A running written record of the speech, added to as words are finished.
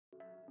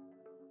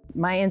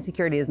My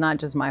insecurity is not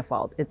just my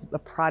fault. It's a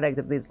product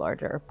of these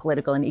larger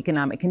political and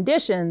economic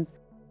conditions.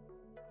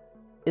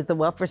 Is the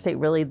welfare state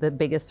really the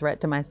biggest threat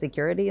to my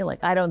security?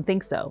 Like, I don't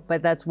think so,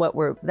 but that's what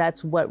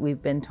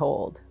we've been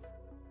told.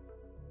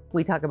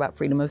 We talk about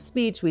freedom of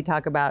speech, we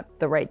talk about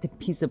the right to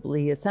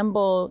peaceably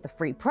assemble, the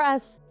free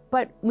press,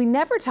 but we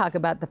never talk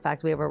about the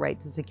fact we have a right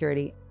to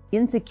security.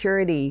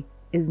 Insecurity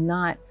is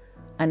not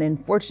an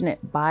unfortunate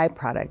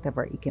byproduct of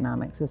our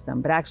economic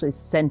system, but actually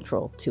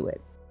central to it.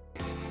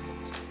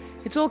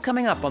 It's all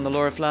coming up on the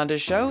Laura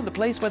Flanders Show, the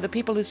place where the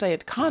people who say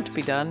it can't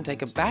be done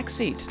take a back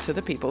seat to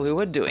the people who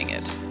are doing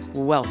it.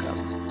 Welcome.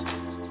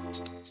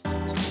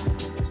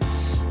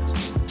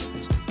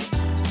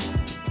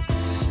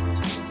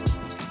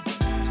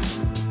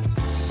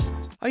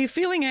 Are you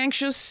feeling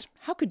anxious?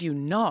 How could you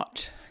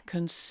not?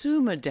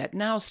 Consumer debt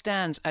now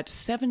stands at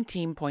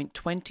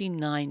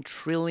 $17.29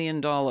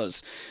 trillion,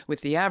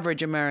 with the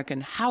average American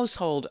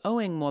household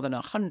owing more than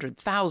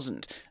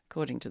 $100,000,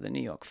 according to the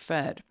New York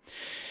Fed.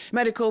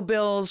 Medical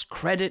bills,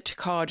 credit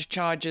card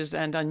charges,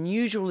 and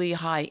unusually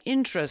high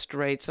interest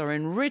rates are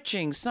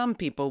enriching some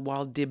people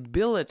while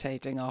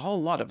debilitating a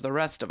whole lot of the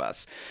rest of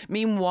us.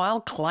 Meanwhile,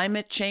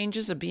 climate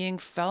changes are being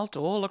felt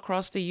all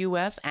across the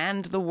U.S.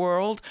 and the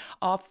world.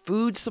 Our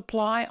food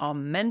supply, our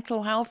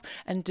mental health,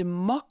 and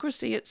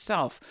democracy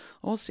itself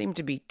all seem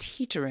to be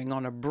teetering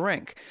on a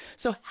brink.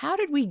 So how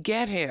did we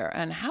get here,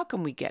 and how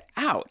can we get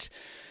out?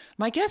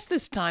 My guest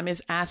this time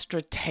is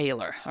Astra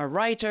Taylor, a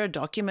writer,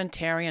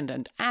 documentarian,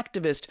 and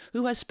activist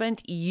who has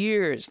spent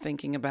years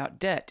thinking about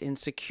debt,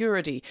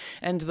 insecurity,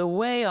 and the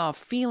way our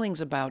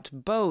feelings about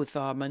both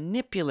are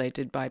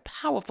manipulated by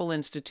powerful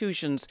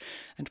institutions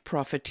and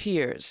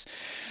profiteers.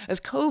 As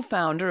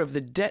co-founder of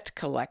the Debt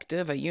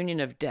Collective, a union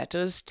of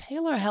debtors,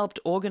 Taylor helped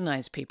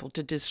organize people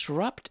to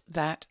disrupt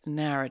that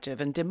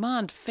narrative and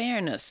demand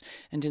fairness,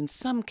 and in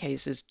some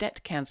cases,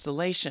 debt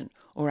cancellation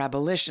or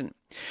abolition.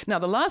 Now,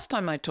 the last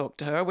time I talked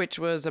to her, which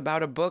was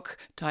about a book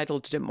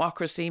titled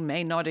Democracy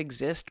May Not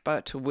Exist,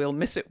 but We'll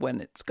Miss It When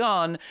It's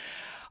Gone,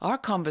 our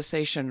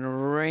conversation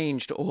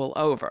ranged all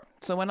over.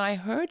 So when I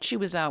heard she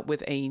was out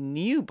with a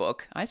new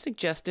book, I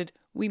suggested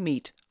we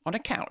meet on a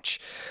couch,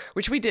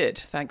 which we did,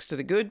 thanks to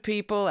the good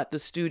people at the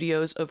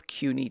studios of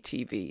CUNY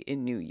TV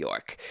in New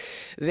York.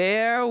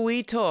 There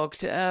we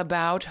talked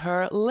about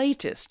her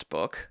latest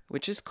book,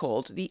 which is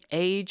called The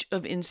Age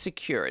of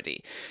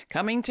Insecurity,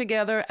 Coming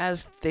Together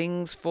as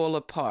Things Fall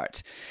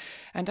Apart.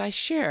 And I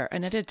share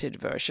an edited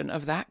version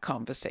of that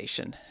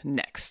conversation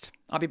next.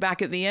 I'll be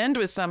back at the end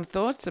with some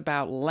thoughts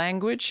about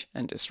language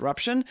and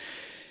disruption.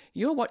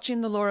 You're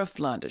watching The Laura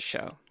Flanders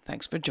Show.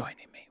 Thanks for joining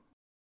me.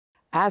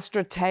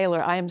 Astra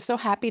Taylor, I am so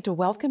happy to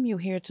welcome you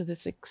here to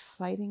this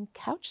exciting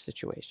couch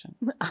situation.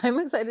 I'm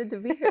excited to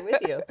be here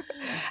with you.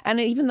 And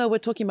even though we're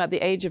talking about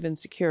The Age of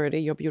Insecurity,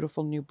 your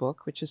beautiful new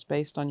book, which is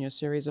based on your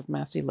series of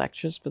Massey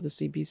lectures for the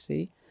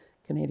CBC,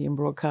 Canadian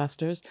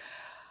broadcasters,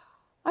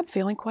 I'm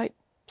feeling quite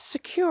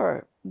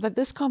secure that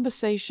this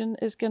conversation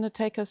is going to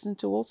take us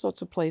into all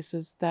sorts of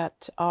places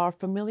that are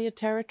familiar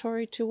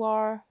territory to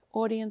our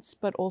audience,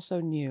 but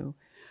also new.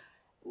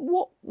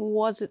 What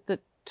was it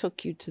that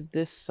took you to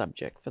this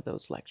subject for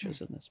those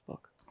lectures in this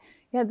book?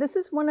 Yeah, this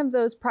is one of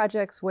those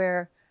projects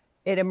where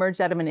it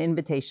emerged out of an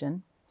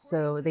invitation.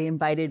 So they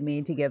invited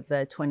me to give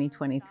the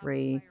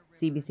 2023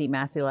 CBC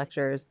Massey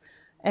lectures.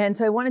 And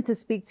so I wanted to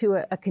speak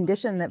to a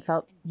condition that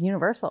felt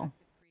universal.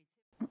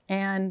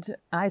 And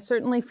I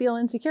certainly feel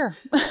insecure.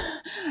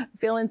 I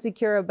feel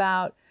insecure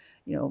about,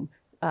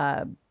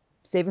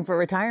 saving for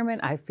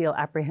retirement. I feel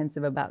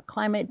apprehensive about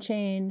climate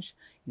change.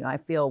 I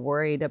feel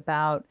worried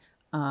about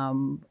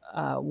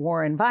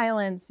war and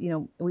violence.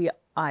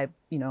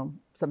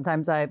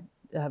 Sometimes I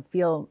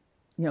feel,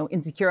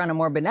 insecure on a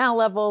more banal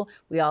level.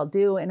 We all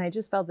do. And I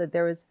just felt that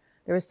there was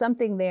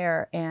something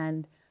there,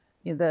 and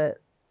that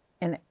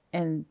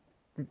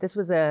this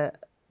was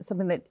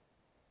something that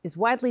is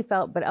widely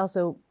felt, but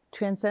also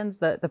transcends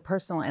the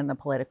personal and the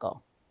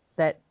political.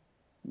 That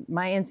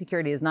my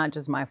insecurity is not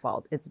just my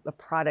fault. It's a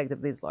product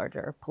of these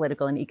larger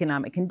political and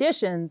economic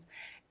conditions,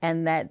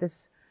 and that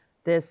this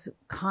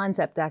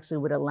concept actually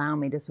would allow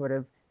me to sort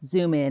of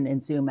zoom in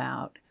and zoom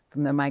out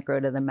from the micro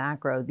to the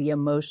macro, the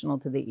emotional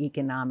to the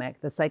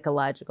economic, the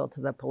psychological to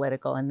the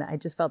political. And I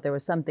just felt there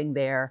was something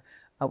there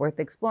worth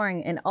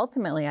exploring. And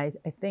ultimately, I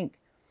think,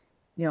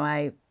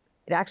 it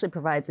actually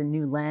provides a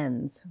new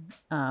lens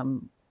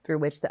through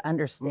which to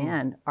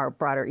understand our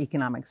broader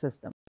economic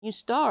system. You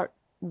start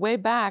way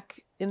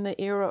back in the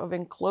era of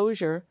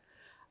enclosure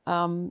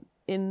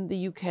in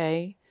the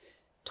UK.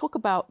 Talk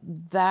about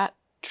that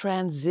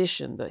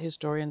transition that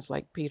historians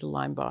like Peter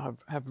Linebaugh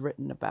have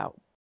written about.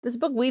 This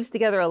book weaves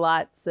together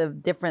lots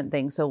of different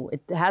things. So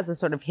it has a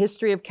sort of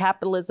history of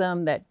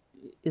capitalism that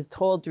is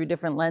told through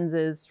different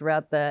lenses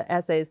throughout the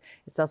essays.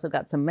 It's also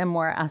got some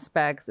memoir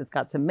aspects. It's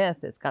got some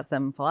myth. It's got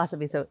some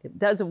philosophy. So it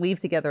does weave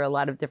together a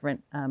lot of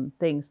different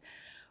things.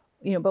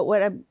 But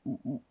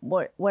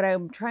what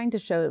I'm trying to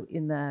show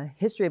in the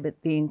history of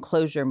it, the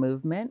enclosure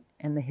movement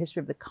and the history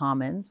of the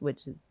commons,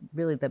 which is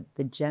really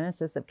the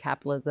genesis of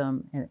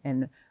capitalism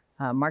and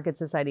market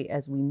society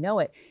as we know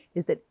it,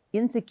 is that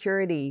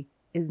insecurity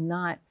is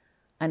not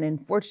an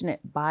unfortunate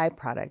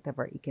byproduct of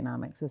our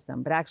economic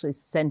system, but actually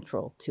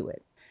central to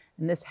it.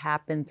 And this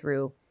happened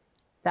through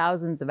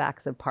thousands of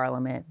acts of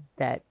parliament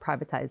that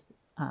privatized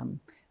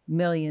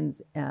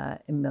millions and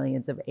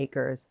millions of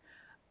acres.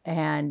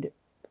 And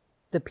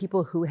the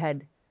people who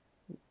had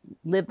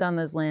lived on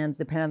those lands,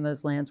 depended on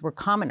those lands, were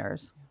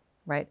commoners,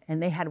 right?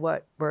 And they had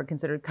what were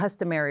considered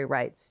customary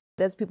rights.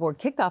 As people were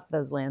kicked off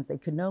those lands, they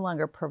could no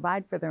longer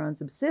provide for their own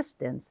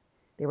subsistence.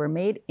 They were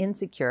made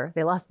insecure.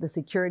 They lost the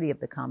security of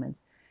the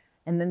commons.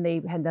 And then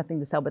they had nothing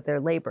to sell but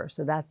their labor.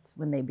 So that's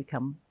when they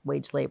become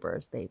wage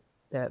laborers. The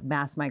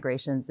mass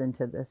migrations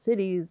into the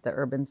cities, the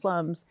urban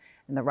slums,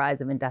 and the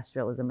rise of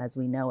industrialism as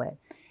we know it.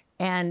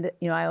 And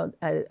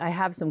I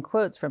have some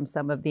quotes from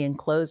some of the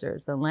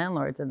enclosers, the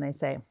landlords, and they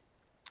say,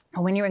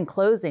 when you're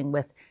enclosing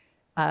with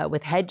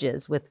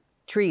hedges, with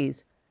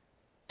trees,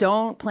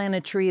 don't plant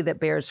a tree that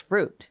bears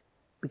fruit,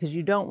 because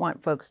you don't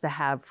want folks to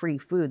have free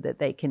food that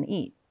they can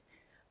eat.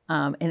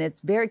 And it's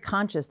very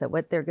conscious that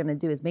what they're going to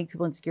do is make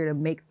people insecure to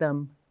make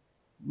them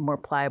more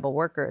pliable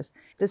workers.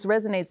 This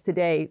resonates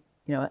today,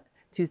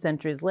 2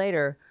 centuries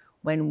later,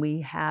 when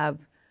we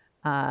have,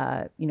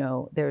 I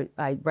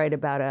write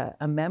about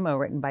a memo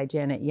written by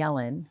Janet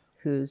Yellen,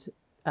 who's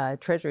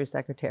Treasury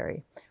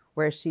Secretary,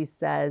 where she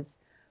says,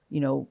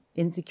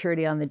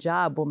 insecurity on the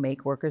job will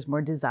make workers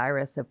more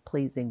desirous of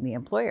pleasing the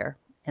employer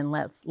and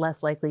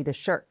less likely to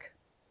shirk,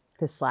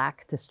 to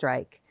slack, to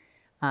strike,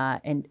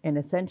 and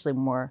essentially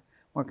more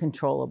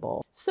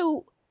controllable.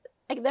 So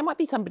there might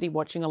be somebody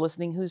watching or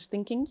listening who's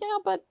thinking, yeah,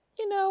 but,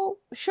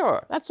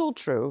 sure, that's all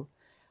true.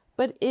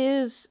 But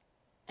is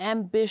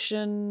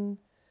ambition,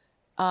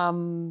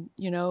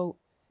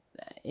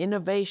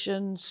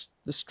 innovations,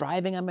 the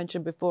striving I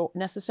mentioned before,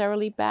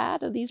 necessarily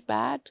bad? Are these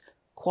bad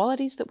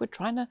qualities that we're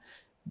trying to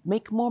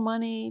make more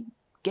money,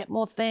 get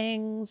more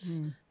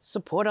things,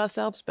 support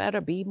ourselves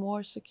better, be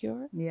more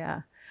secure?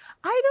 Yeah.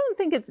 I don't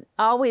think it's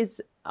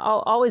always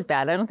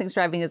bad. I don't think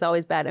striving is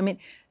always bad. I mean,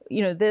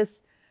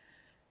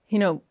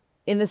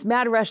 in this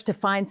mad rush to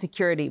find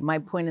security, my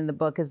point in the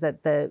book is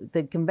that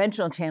the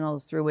conventional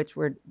channels through which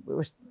we're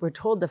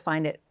told to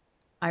find it,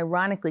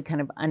 ironically,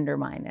 kind of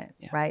undermine it,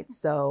 right?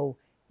 So,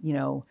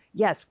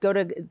 yes, go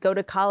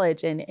to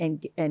college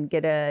and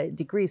get a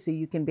degree so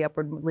you can be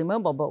upwardly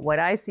mobile. But what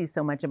I see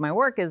so much in my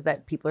work is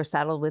that people are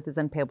saddled with this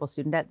unpayable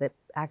student debt that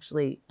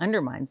actually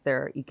undermines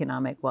their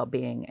economic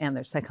well-being and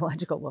their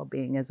psychological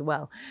well-being as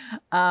well.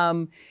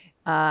 And,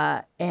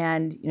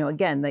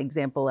 again, the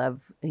example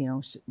of,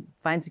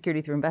 find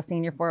security through investing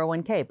in your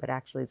 401k, but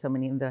actually so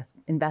many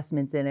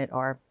investments in it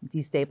are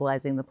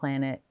destabilizing the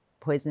planet,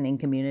 poisoning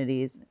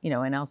communities,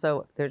 and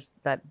also there's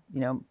that,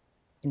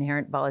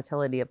 inherent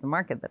volatility of the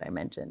market that I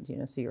mentioned,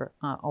 so you're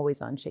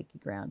always on shaky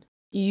ground.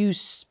 You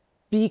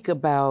speak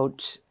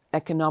about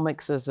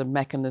economics as a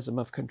mechanism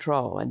of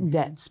control and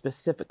debt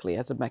specifically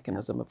as a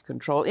mechanism of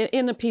control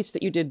in a piece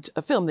that you did,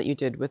 a film that you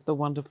did with the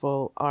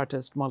wonderful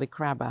artist Molly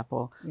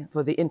Crabapple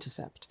for The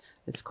Intercept.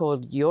 It's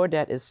called Your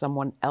Debt is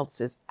Someone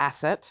Else's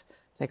Asset.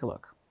 Take a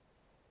look.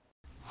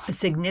 A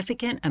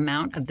significant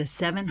amount of the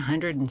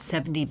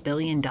 $770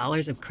 billion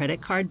of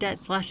credit card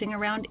debt sloshing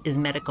around is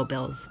medical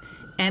bills.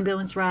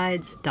 Ambulance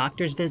rides,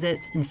 doctor's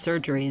visits, and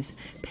surgeries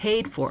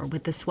paid for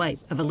with the swipe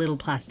of a little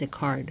plastic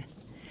card.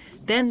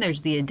 Then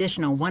there's the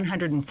additional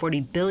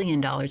 $140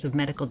 billion of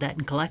medical debt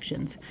and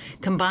collections,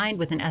 combined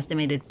with an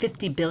estimated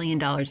 $50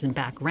 billion in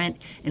back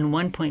rent and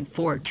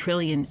 $1.4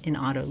 trillion in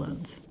auto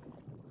loans.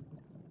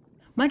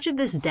 Much of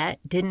this debt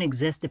didn't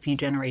exist a few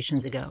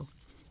generations ago.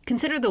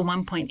 Consider the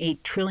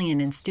 $1.8 trillion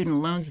in student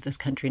loans this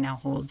country now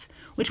holds,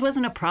 which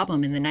wasn't a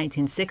problem in the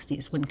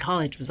 1960s when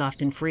college was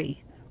often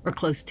free, or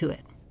close to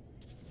it.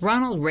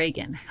 Ronald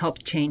Reagan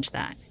helped change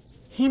that.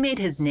 He made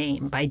his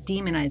name by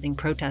demonizing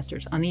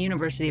protesters on the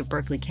University of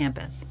Berkeley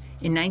campus.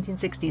 In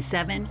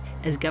 1967,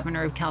 as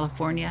governor of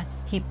California,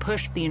 he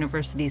pushed the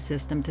university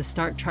system to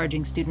start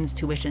charging students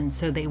tuition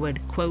so they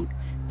would, quote,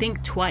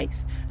 think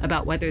twice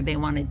about whether they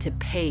wanted to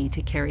pay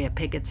to carry a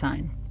picket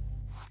sign.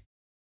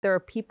 There are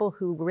people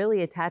who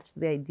really attach to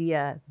the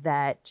idea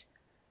that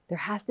there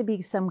has to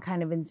be some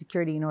kind of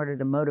insecurity in order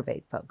to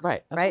motivate folks.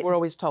 Right. That's what we're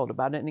always told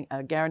about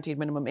a guaranteed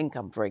minimum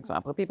income, for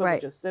example. People who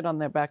just sit on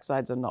their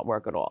backsides and not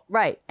work at all.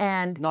 Right.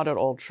 And not at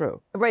all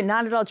true. Right.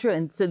 Not at all true.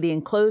 And so the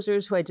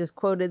enclosers who I just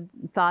quoted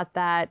thought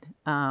that,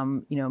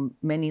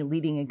 many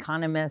leading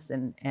economists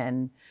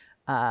and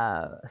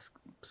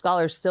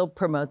scholars still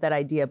promote that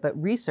idea. But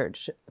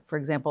research, for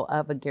example,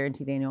 of a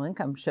guaranteed annual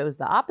income shows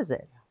the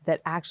opposite,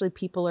 that actually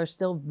people are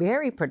still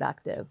very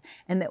productive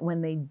and that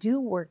when they do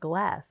work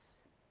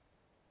less,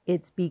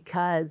 it's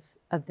because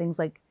of things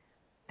like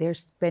they're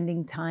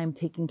spending time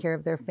taking care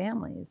of their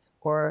families,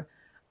 or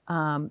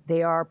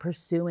they are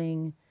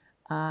pursuing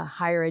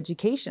higher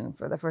education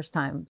for the first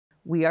time.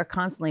 We are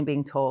constantly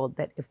being told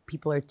that if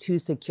people are too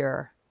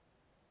secure,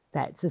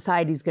 that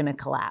society's going to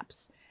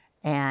collapse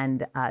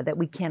and that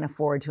we can't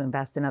afford to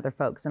invest in other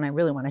folks. And I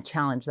really want to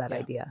challenge that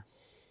idea.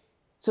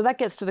 So that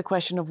gets to the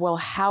question of, well,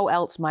 how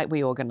else might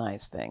we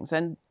organize things?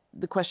 And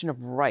the question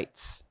of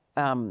rights.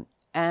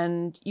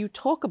 And you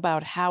talk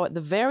about how at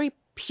the very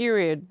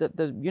period that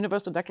the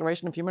Universal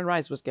Declaration of Human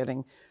Rights was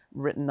getting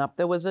written up,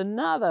 there was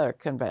another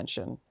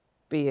convention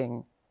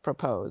being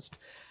proposed,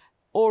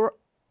 or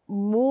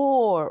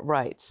more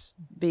rights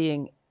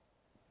being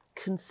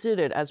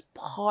considered as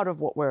part of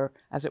what we're,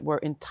 as it were,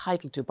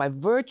 entitled to by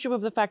virtue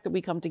of the fact that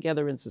we come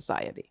together in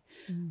society.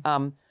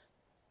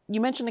 You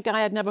mentioned a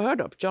guy I'd never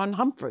heard of, John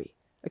Humphrey,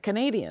 a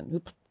Canadian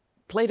who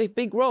played a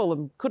big role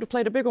and could have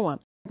played a bigger one.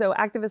 So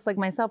activists like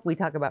myself, we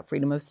talk about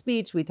freedom of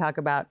speech. We talk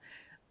about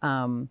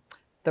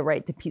the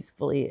right to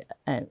peacefully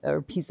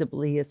or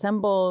peaceably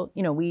assemble.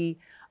 You know, we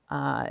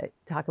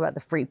talk about the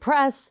free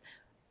press,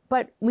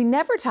 but we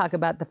never talk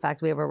about the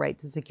fact we have a right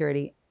to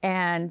security.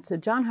 And so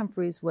John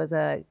Humphreys was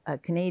a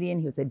Canadian.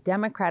 He was a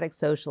democratic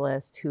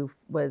socialist who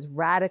was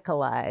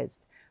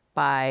radicalized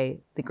by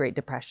the Great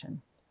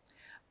Depression.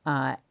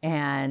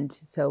 And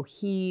so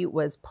he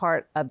was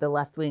part of the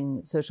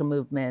left-wing social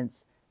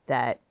movements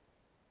that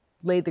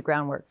laid the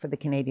groundwork for the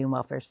Canadian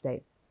welfare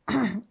state.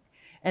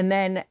 And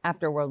then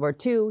after World War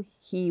II,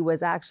 he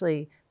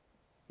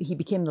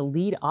became the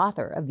lead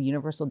author of the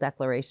Universal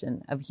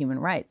Declaration of Human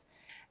Rights.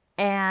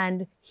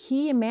 And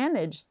he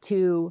managed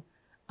to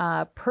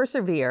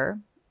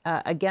persevere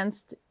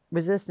against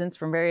resistance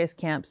from various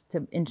camps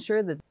to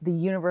ensure that the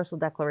Universal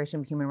Declaration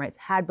of Human Rights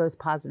had both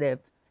positive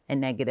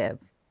and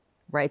negative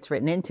rights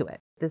written into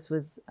it. This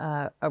was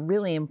a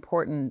really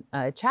important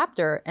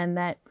chapter, and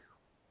that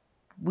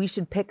we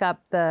should pick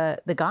up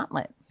the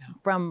gauntlet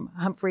from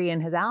Humphrey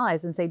and his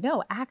allies and say,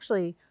 no,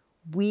 actually,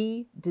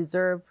 we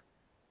deserve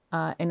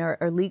and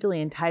are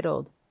legally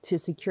entitled to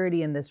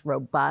security in this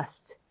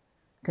robust,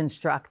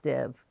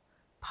 constructive,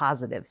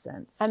 positive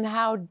sense. And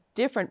how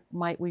different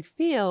might we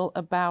feel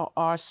about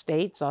our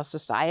states, our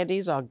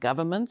societies, our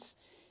governments,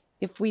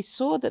 if we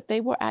saw that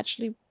they were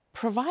actually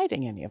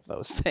providing any of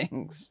those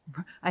things?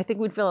 I think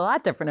we'd feel a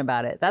lot different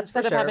about it. That's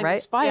Instead for sure, of having right?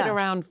 this fight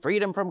around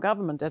freedom from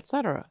government, et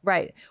cetera.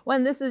 Right. Well,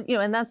 and this is,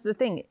 and that's the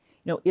thing,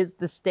 is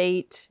the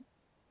state,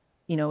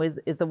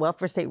 is the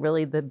welfare state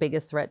really the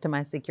biggest threat to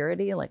my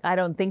security? Like, I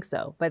don't think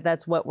so, but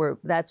that's what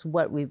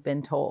we've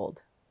been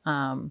told.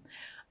 And,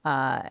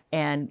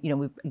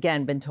 we've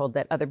again been told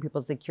that other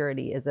people's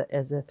security is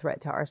a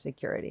threat to our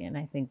security. And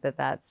I think that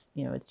that's,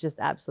 it's just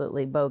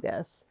absolutely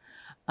bogus.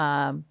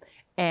 And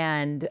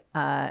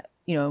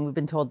we've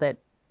been told that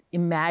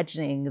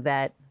imagining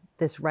that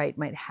this right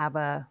might have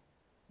a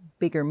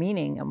bigger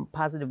meaning, a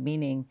positive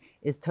meaning,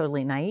 is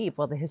totally naive.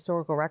 Well, the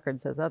historical record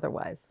says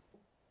otherwise.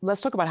 Let's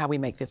talk about how we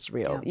make this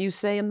real. Yeah. You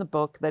say in the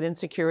book that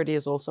insecurity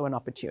is also an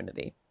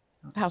opportunity.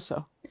 How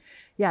so?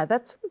 Yeah,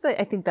 that's,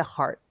 I think, the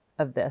heart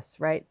of this,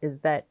 right,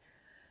 is that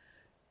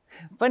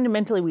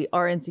fundamentally we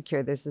are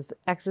insecure. There's this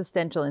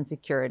existential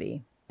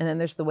insecurity. And then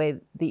there's the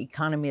way the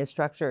economy is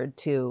structured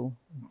to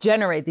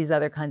generate these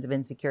other kinds of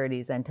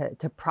insecurities and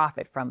to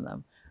profit from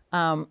them.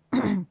 But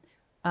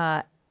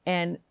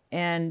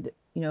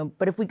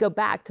if we go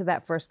back to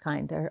that first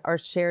kind, our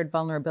shared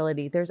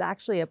vulnerability, there's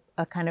actually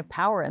a kind of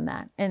power in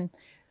that. And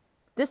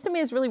this to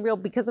me is really real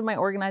because of my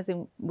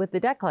organizing with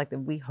the Debt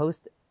Collective. We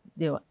host,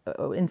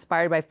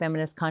 inspired by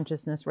feminist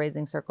consciousness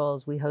raising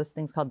circles, we host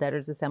things called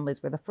debtors'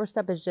 assemblies, where the first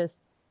step is just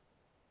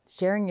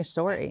sharing your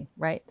story,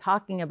 right?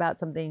 Talking about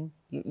something,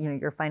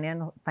 your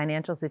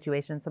financial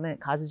situation, something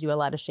that causes you a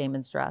lot of shame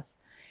and stress.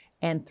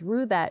 And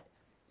through that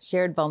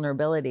shared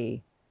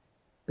vulnerability,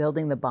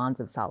 building the bonds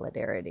of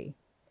solidarity.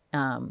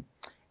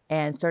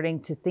 And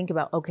starting to think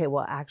about, okay,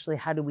 well, actually,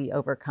 how do we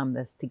overcome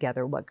this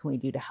together? What can we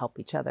do to help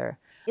each other?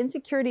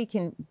 Insecurity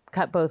can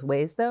cut both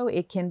ways, though.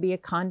 It can be a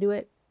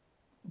conduit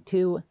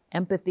to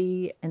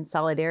empathy and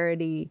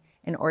solidarity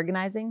and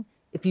organizing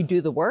if you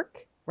do the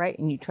work, right?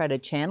 And you try to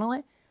channel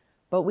it.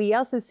 But we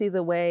also see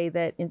the way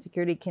that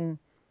insecurity can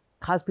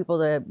cause people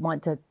to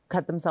want to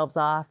cut themselves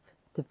off,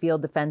 to feel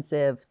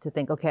defensive, to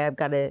think, okay, I've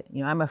got to,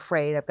 I'm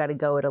afraid, I've got to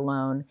go it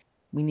alone.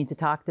 We need to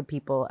talk to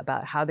people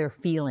about how they're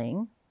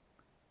feeling,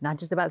 not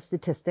just about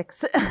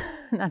statistics,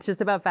 not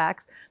just about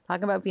facts,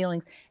 talk about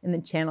feelings, and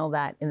then channel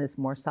that in this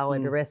more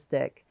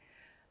solidaristic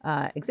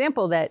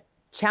example that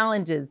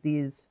challenges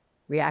these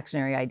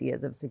reactionary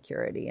ideas of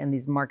security and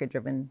these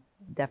market-driven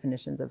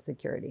definitions of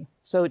security.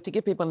 So to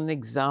give people an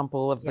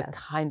example of the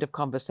kind of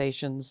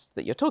conversations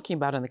that you're talking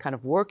about and the kind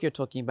of work you're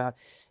talking about,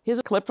 here's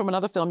a clip from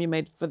another film you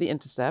made for The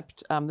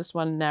Intercept, this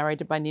one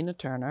narrated by Nina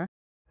Turner.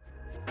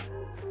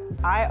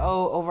 I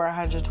owe over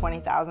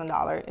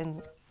 $120,000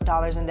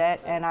 in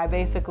debt, and I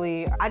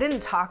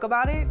didn't talk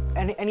about it,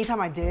 and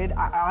anytime I did,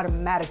 I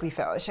automatically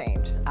felt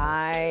ashamed.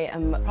 I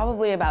am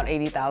probably about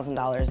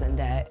 $80,000 in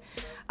debt,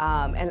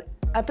 and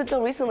up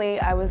until recently,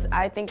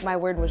 I think my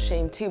word was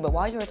shame too, but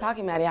while you were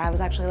talking, Maddie, I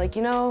was actually like,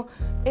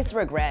 it's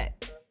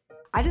regret.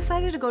 I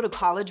decided to go to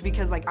college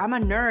because I'm a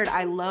nerd.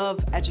 I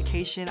love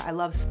education, I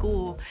love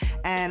school,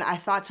 and I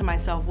thought to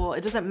myself, well,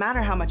 it doesn't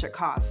matter how much it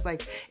costs,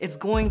 it's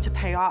going to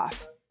pay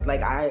off.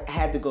 I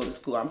had to go to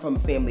school. I'm from a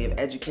family of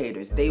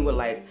educators. They were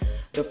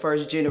the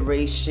first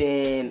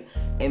generation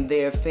in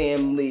their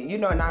family,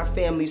 in our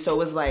family.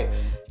 So it's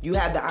you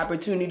had the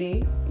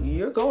opportunity,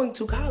 you're going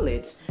to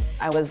college.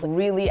 I was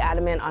really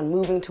adamant on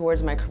moving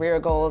towards my career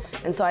goals.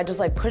 And so I just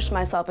like pushed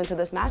myself into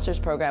this master's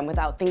program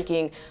without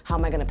thinking, how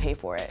am I gonna pay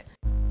for it?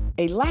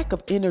 A lack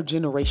of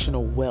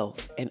intergenerational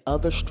wealth and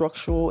other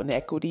structural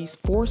inequities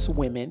force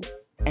women,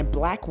 and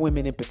Black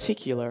women in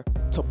particular,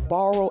 to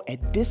borrow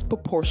at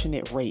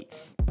disproportionate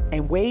rates.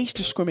 And wage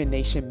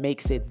discrimination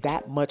makes it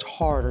that much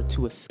harder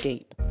to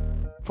escape.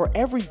 For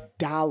every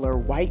dollar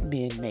white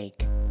men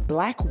make,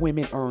 Black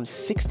women earn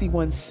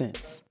 61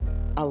 cents,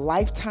 a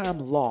lifetime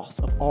loss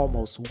of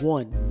almost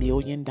 $1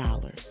 million.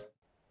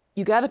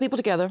 You gather people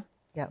together.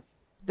 Yeah.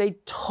 They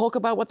talk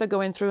about what they're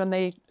going through and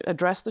they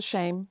address the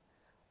shame,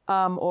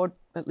 or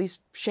at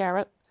least share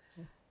it.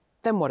 Yes.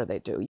 Then what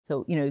do?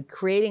 So,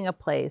 creating a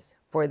place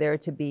for there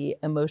to be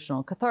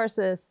emotional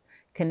catharsis,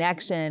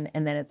 connection,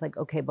 and then it's like,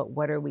 okay, but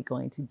what are we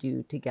going to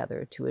do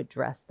together to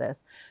address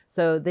this?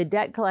 So the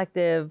Debt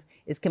Collective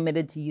is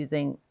committed to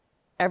using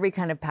every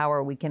kind of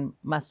power we can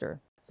muster.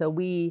 So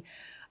we,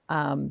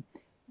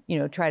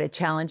 try to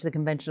challenge the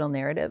conventional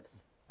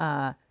narratives.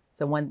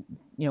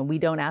 We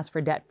don't ask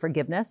for debt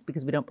forgiveness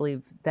because we don't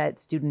believe that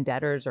student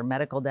debtors or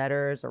medical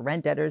debtors or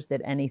rent debtors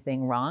did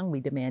anything wrong. We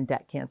demand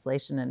debt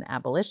cancellation and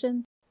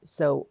abolition.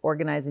 So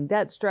organizing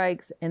debt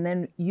strikes and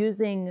then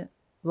using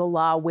the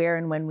law where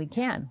and when we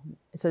can.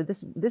 So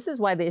this is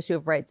why the issue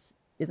of rights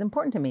is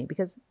important to me,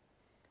 because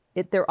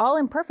they're all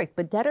imperfect,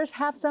 but debtors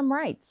have some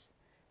rights.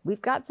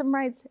 We've got some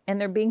rights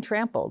and they're being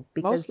trampled.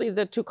 Because mostly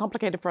they're too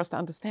complicated for us to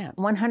understand.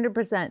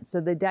 100%.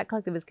 So the Debt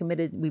Collective is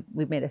committed.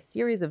 We've made a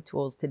series of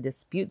tools to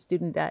dispute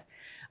student debt,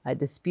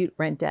 dispute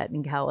rent debt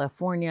in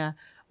California.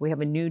 We have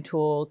a new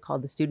tool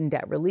called the Student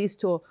Debt Release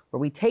Tool,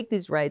 where we take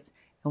these rights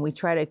and we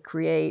try to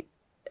create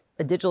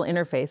a digital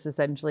interface,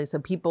 essentially, so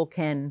people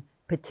can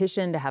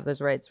petition to have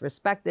those rights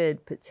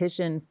respected,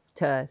 petition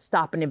to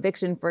stop an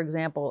eviction, for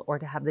example, or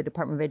to have the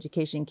Department of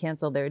Education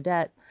cancel their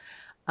debt.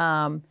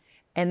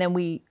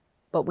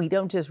 But we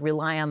don't just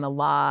rely on the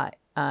law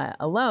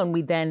alone.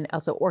 We then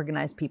also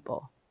organize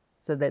people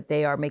so that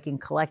they are making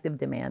collective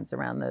demands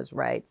around those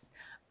rights,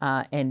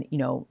 and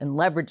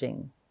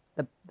leveraging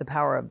the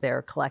power of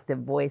their collective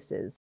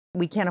voices.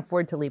 We can't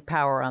afford to leave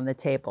power on the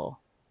table.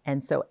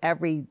 And so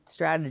every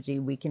strategy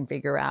we can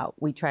figure out,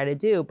 we try to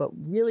do, but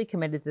really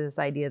committed to this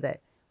idea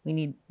that we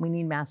need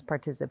mass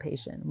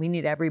participation. We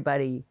need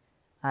everybody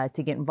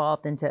to get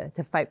involved and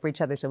to fight for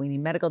each other. So we need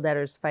medical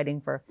debtors fighting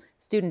for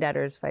student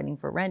debtors, fighting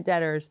for rent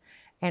debtors,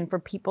 and for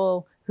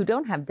people who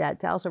don't have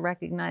debt to also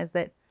recognize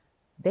that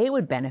they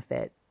would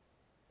benefit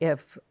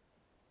if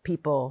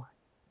people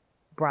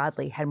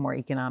broadly had more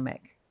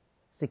economic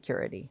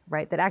security,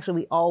 right? That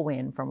actually we all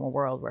win from a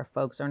world where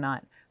folks are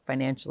not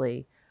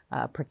financially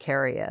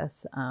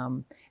precarious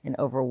and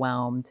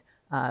overwhelmed,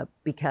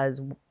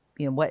 because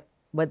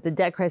what the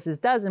debt crisis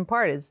does in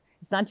part is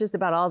it's not just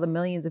about all the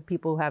millions of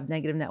people who have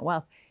negative net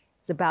wealth.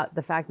 It's about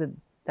the fact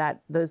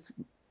that those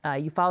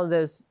you follow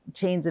those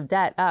chains of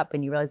debt up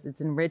and you realize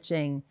it's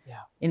enriching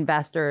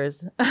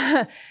investors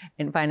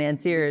and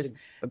financiers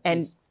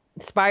and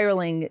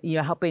spiraling,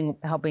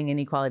 helping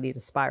inequality to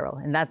spiral.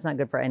 And that's not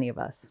good for any of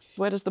us.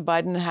 Where does the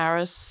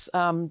Biden-Harris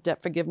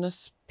debt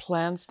forgiveness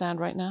plan stand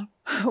right now?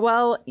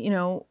 Well,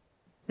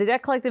 the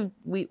Debt Collective,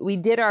 we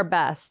did our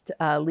best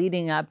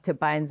leading up to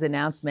Biden's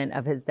announcement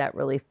of his debt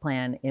relief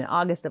plan in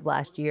August of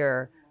last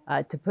year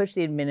to push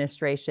the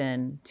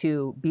administration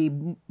to be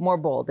more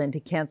bold and to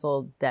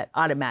cancel debt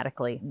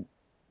automatically.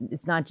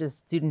 It's not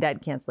just student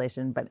debt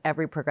cancellation, but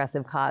every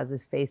progressive cause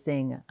is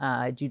facing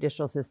a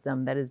judicial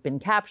system that has been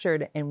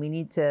captured, and we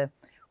need to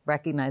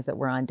recognize that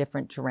we're on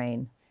different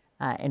terrain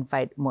and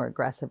fight more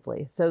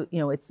aggressively. So,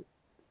 it's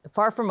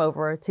far from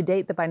over. To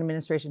date, the Biden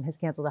administration has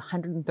canceled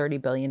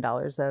 $130 billion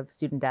of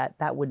student debt.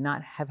 That would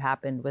not have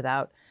happened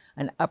without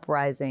an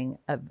uprising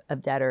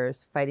of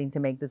debtors fighting to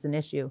make this an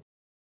issue.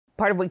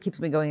 Part of what keeps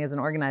me going as an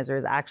organizer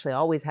is actually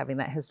always having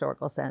that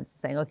historical sense,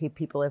 saying, okay,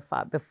 people have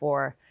fought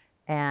before,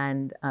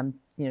 and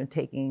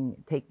taking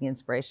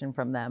inspiration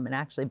from them and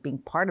actually being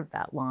part of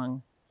that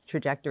long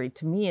trajectory,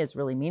 to me, is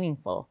really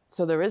meaningful.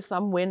 So there is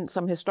some wind,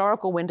 some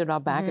historical wind at our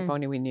back, if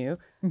only we knew,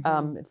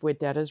 if we're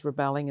debtors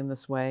rebelling in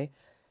this way.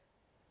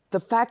 The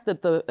fact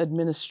that the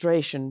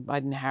administration,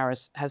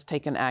 Biden-Harris, has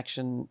taken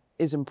action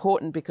is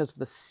important because of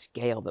the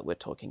scale that we're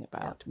talking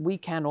about. We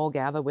can all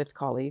gather with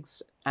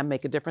colleagues and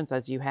make a difference,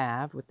 as you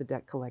have with the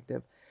Debt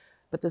Collective,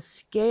 but the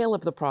scale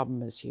of the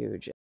problem is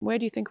huge. Where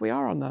do you think we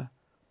are on the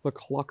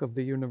clock of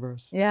the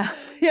universe? Yeah.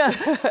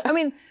 I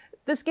mean,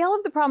 the scale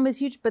of the problem is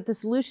huge, but the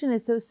solution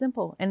is so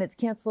simple, and it's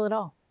cancel it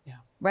all. Yeah.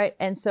 Right.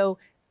 And so,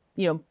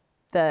 you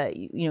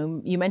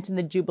mentioned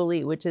the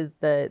Jubilee, which is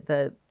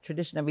the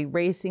tradition of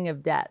erasing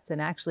of debts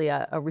and actually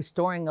a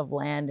restoring of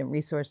land and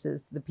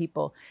resources to the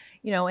people,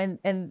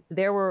 and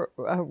there were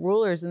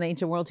rulers in the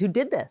ancient world who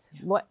did this.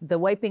 The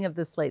wiping of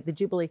the slate, the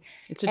Jubilee.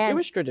 It's a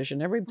Jewish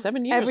tradition every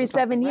 7 years. Every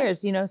 7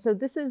 years, so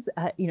this is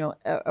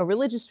a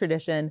religious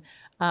tradition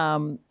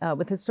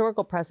with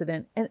historical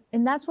precedent,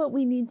 and that's what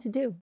we need to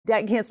do.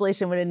 Debt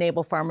cancellation would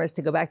enable farmers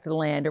to go back to the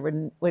land,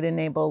 or would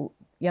enable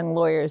young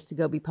lawyers to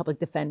go be public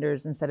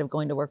defenders instead of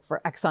going to work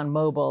for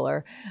ExxonMobil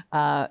or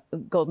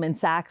Goldman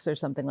Sachs or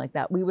something like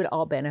that. We would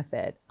all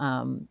benefit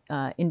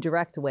in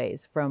direct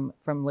ways from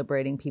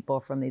liberating people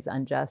from these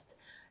unjust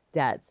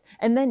debts.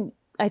 And then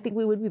I think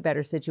we would be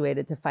better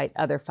situated to fight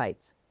other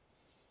fights,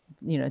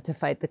 to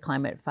fight the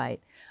climate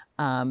fight,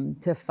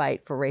 to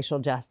fight for racial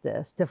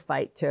justice, to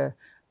fight to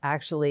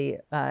actually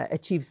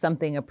achieve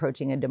something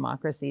approaching a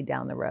democracy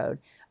down the road.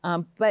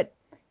 But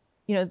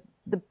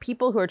the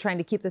people who are trying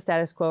to keep the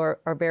status quo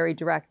are very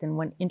direct. And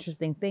one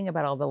interesting thing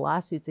about all the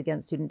lawsuits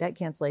against student debt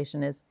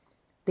cancellation is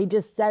they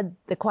just said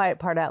the quiet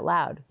part out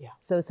loud. Yeah.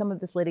 So some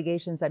of this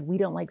litigation said, we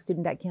don't like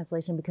student debt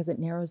cancellation because it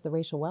narrows the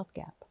racial wealth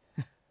gap.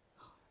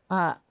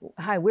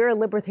 Hi, we're a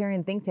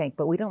libertarian think tank,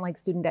 but we don't like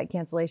student debt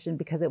cancellation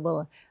because it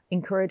will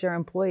encourage our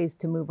employees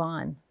to move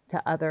on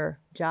to other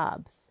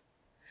jobs.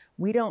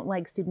 We don't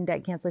like student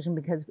debt cancellation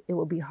because it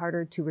will be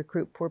harder to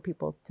recruit poor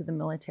people to the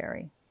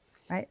military,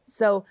 right?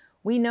 So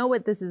we know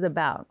what this is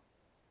about,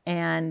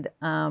 and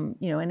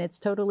and it's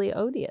totally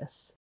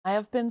odious. I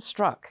have been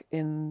struck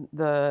in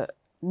the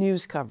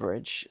news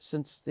coverage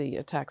since the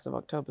attacks of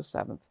October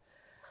 7th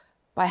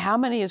by how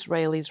many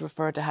Israelis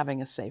refer to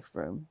having a safe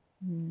room.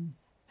 Mm.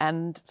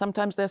 And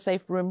sometimes their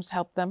safe rooms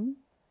help them,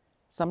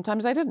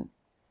 sometimes I didn't.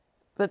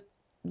 But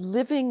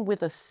living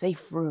with a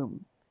safe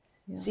room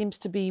seems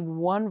to be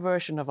one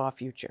version of our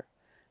future.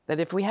 That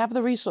if we have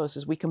the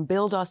resources, we can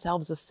build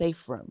ourselves a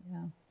safe room.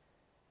 Yeah.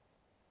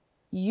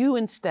 You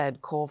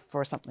instead call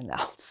for something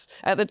else.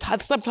 The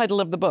subtitle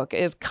of the book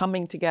is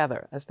Coming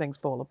Together as Things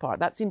Fall Apart.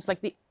 That seems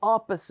like the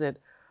opposite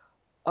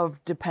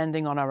of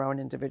depending on our own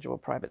individual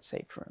private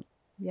safe room.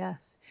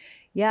 Yes.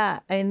 Yeah.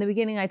 In the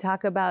beginning, I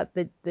talk about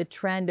the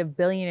trend of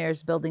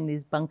billionaires building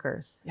these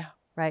bunkers. Yeah.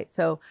 Right.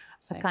 So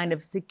a kind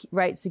of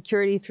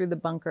security through the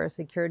bunker,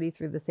 security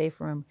through the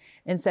safe room,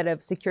 instead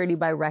of security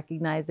by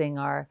recognizing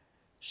our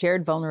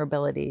shared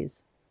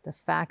vulnerabilities, the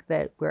fact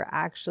that we're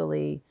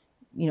actually,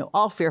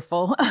 all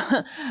fearful,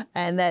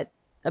 and that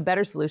a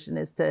better solution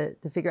is to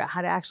figure out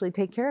how to actually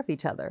take care of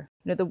each other.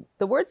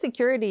 The word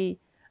security,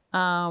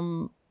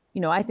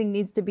 I think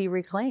needs to be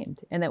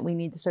reclaimed, and that we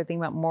need to start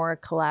thinking about more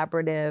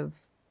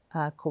collaborative,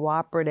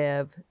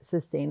 cooperative,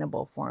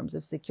 sustainable forms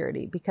of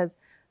security, because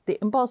the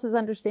impulse is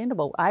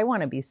understandable. I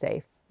want to be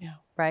safe,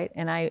 right?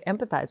 And I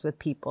empathize with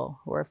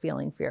people who are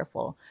feeling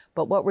fearful,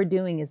 but what we're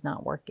doing is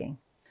not working.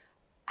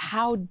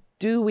 How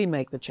do we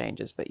make the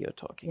changes that you're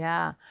talking?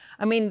 Yeah.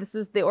 I mean, this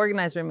is the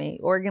organizer in me.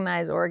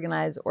 Organize,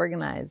 organize,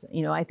 organize.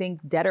 I think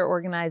debtor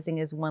organizing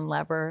is one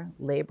lever.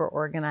 Labor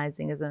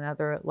organizing is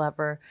another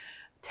lever.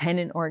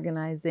 Tenant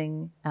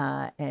organizing,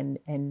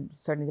 and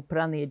starting to put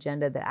on the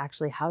agenda that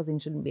actually housing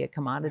shouldn't be a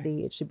commodity.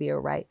 Right. It should be a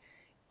right.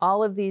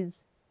 All of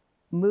these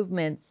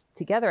movements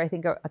together, I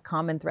think a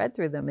common thread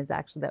through them is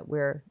actually that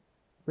we're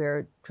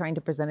trying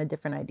to present a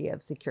different idea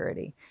of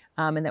security,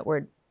 and that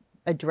we're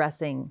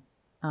addressing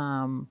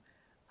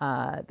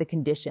the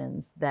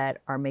conditions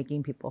that are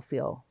making people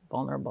feel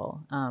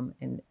vulnerable,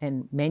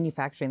 and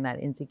manufacturing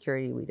that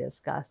insecurity we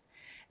discussed.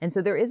 And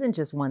so there isn't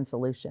just one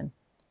solution,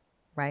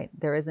 right?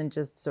 There isn't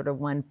just sort of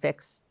one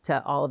fix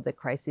to all of the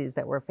crises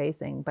that we're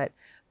facing, but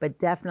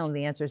definitely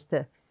the answer is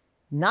to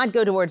not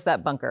go towards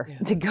that bunker,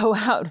 to go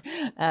out,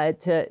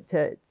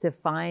 to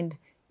find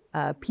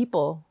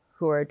people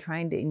who are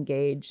trying to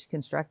engage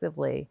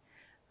constructively,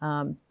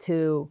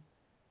 to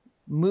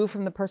move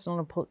from the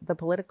personal to the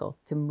political,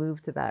 to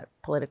move to that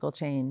political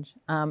change.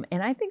 And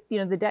I think,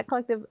 the Debt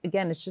Collective,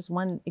 again, it's just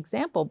one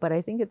example, but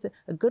I think it's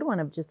a good one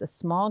of just a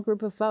small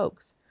group of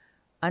folks,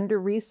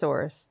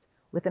 under-resourced,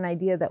 with an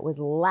idea that was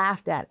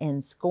laughed at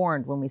and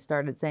scorned when we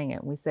started saying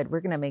it. We said,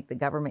 we're going to make the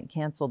government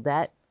cancel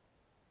debt.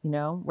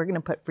 We're going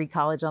to put free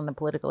college on the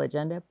political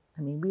agenda.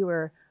 I mean, we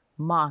were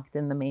mocked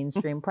in the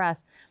mainstream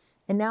press.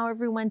 And now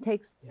everyone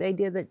takes the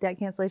idea that debt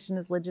cancellation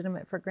is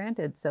legitimate for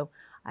granted. So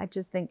I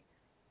just think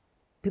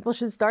people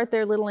should start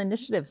their little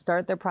initiatives,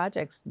 start their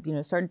projects,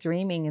 start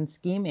dreaming and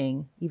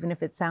scheming, even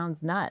if it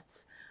sounds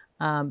nuts,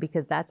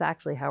 because that's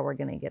actually how we're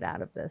going to get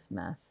out of this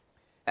mess.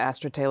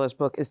 Astra Taylor's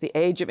book is The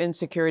Age of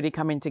Insecurity,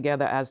 Coming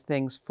Together as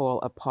Things Fall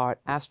Apart.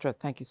 Astra,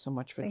 thank you so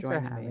much for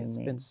joining me. It's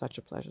been such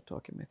a pleasure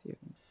talking with you.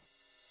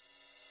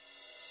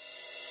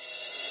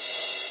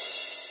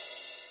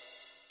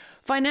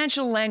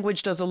 Financial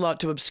language does a lot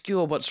to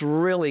obscure what's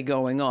really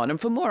going on. And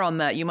for more on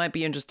that, you might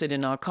be interested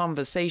in our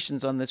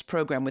conversations on this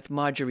program with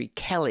Marjorie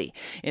Kelly.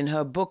 In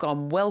her book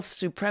on wealth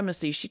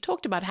supremacy, she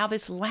talked about how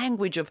this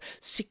language of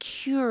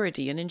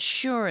security and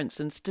insurance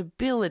and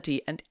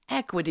stability and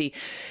equity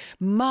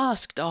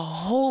masked a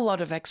whole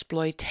lot of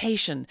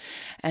exploitation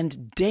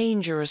and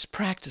dangerous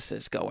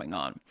practices going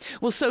on.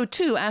 Well, so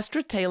too,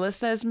 Astra Taylor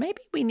says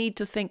maybe we need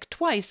to think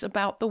twice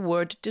about the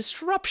word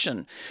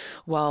disruption.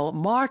 While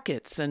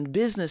markets and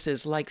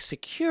businesses like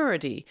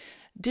security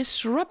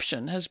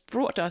disruption has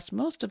brought us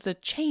most of the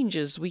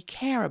changes we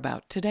care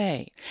about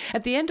today.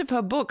 At the end of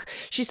her book,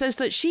 she says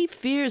that she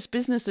fears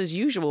business as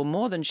usual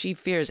more than she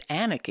fears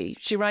anarchy.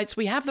 She writes,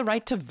 "We have the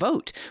right to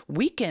vote,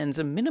 weekends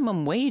and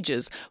minimum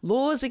wages,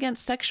 laws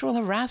against sexual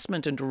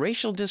harassment and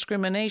racial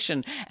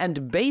discrimination,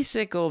 and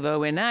basic,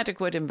 although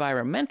inadequate,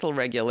 environmental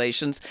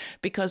regulations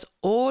because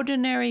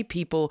ordinary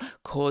people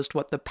caused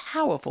what the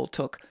powerful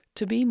took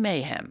to be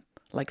mayhem."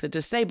 Like the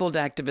disabled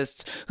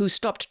activists who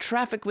stopped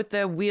traffic with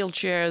their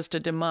wheelchairs to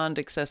demand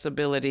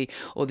accessibility,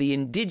 or the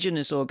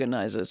indigenous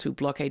organizers who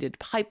blockaded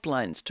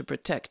pipelines to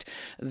protect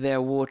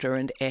their water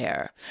and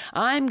air.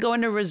 I'm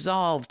going to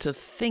resolve to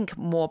think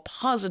more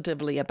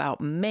positively about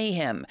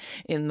mayhem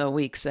in the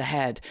weeks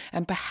ahead,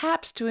 and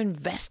perhaps to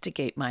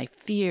investigate my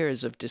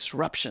fears of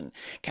disruption.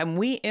 Can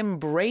we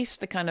embrace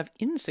the kind of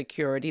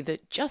insecurity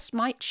that just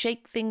might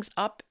shake things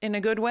up in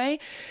a good way?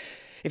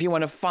 If you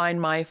want to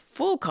find my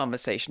full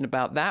conversation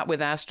about that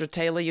with Astra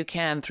Taylor, you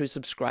can through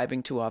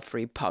subscribing to our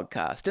free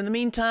podcast. In the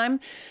meantime,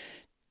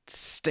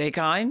 stay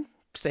kind,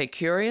 stay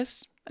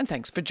curious, and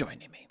thanks for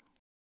joining me.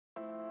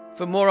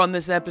 For more on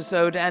this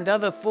episode and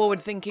other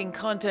forward-thinking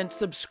content,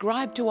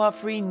 subscribe to our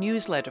free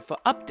newsletter for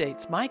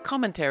updates, my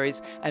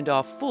commentaries, and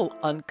our full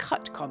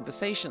uncut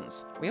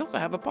conversations. We also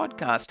have a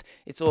podcast.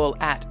 It's all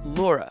at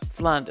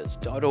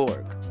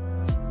lauraflanders.org.